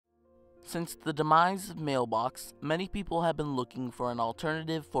Since the demise of Mailbox, many people have been looking for an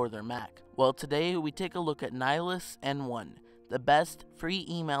alternative for their Mac. Well, today we take a look at Nylas N1, the best free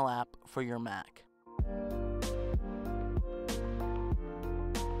email app for your Mac.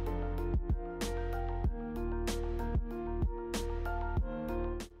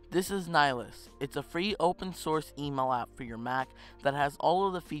 This is Nylas. It's a free open source email app for your Mac that has all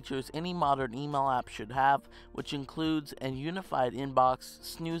of the features any modern email app should have, which includes a unified inbox,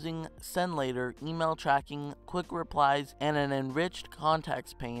 snoozing, send later, email tracking, quick replies, and an enriched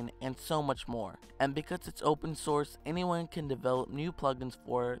contacts pane, and so much more. And because it's open source, anyone can develop new plugins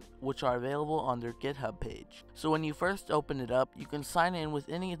for it, which are available on their GitHub page. So when you first open it up, you can sign in with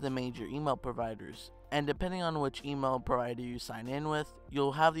any of the major email providers. And depending on which email provider you sign in with,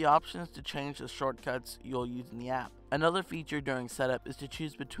 you'll have the options to change the shortcuts you'll use in the app. Another feature during setup is to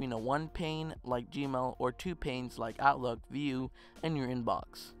choose between a one pane like Gmail or two panes like Outlook, View, and your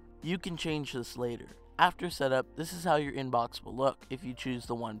inbox. You can change this later. After setup, this is how your inbox will look if you choose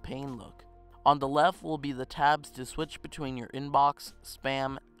the one pane look. On the left will be the tabs to switch between your inbox,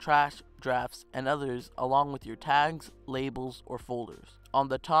 spam, trash, drafts, and others, along with your tags, labels, or folders. On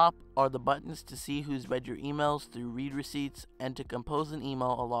the top are the buttons to see who's read your emails through read receipts and to compose an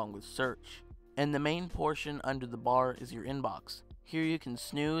email along with search. In the main portion under the bar is your inbox. Here you can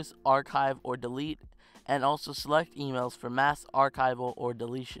snooze, archive, or delete, and also select emails for mass archival or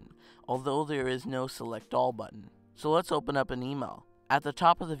deletion, although there is no select all button. So let's open up an email. At the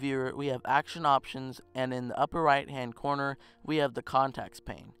top of the viewer, we have action options, and in the upper right hand corner, we have the contacts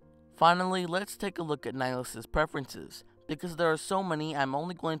pane. Finally, let's take a look at Nylas's preferences. Because there are so many, I'm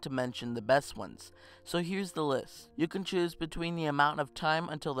only going to mention the best ones. So here's the list. You can choose between the amount of time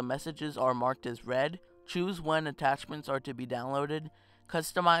until the messages are marked as read, choose when attachments are to be downloaded,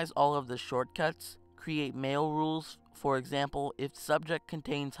 customize all of the shortcuts, create mail rules. For example, if the subject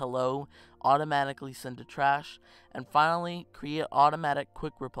contains hello, automatically send to trash, and finally, create automatic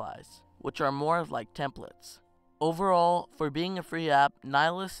quick replies, which are more of like templates. Overall, for being a free app,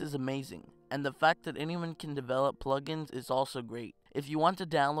 Nylas is amazing, and the fact that anyone can develop plugins is also great. If you want to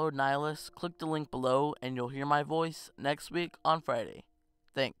download Nylas, click the link below and you'll hear my voice next week on Friday.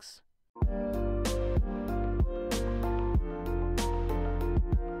 Thanks.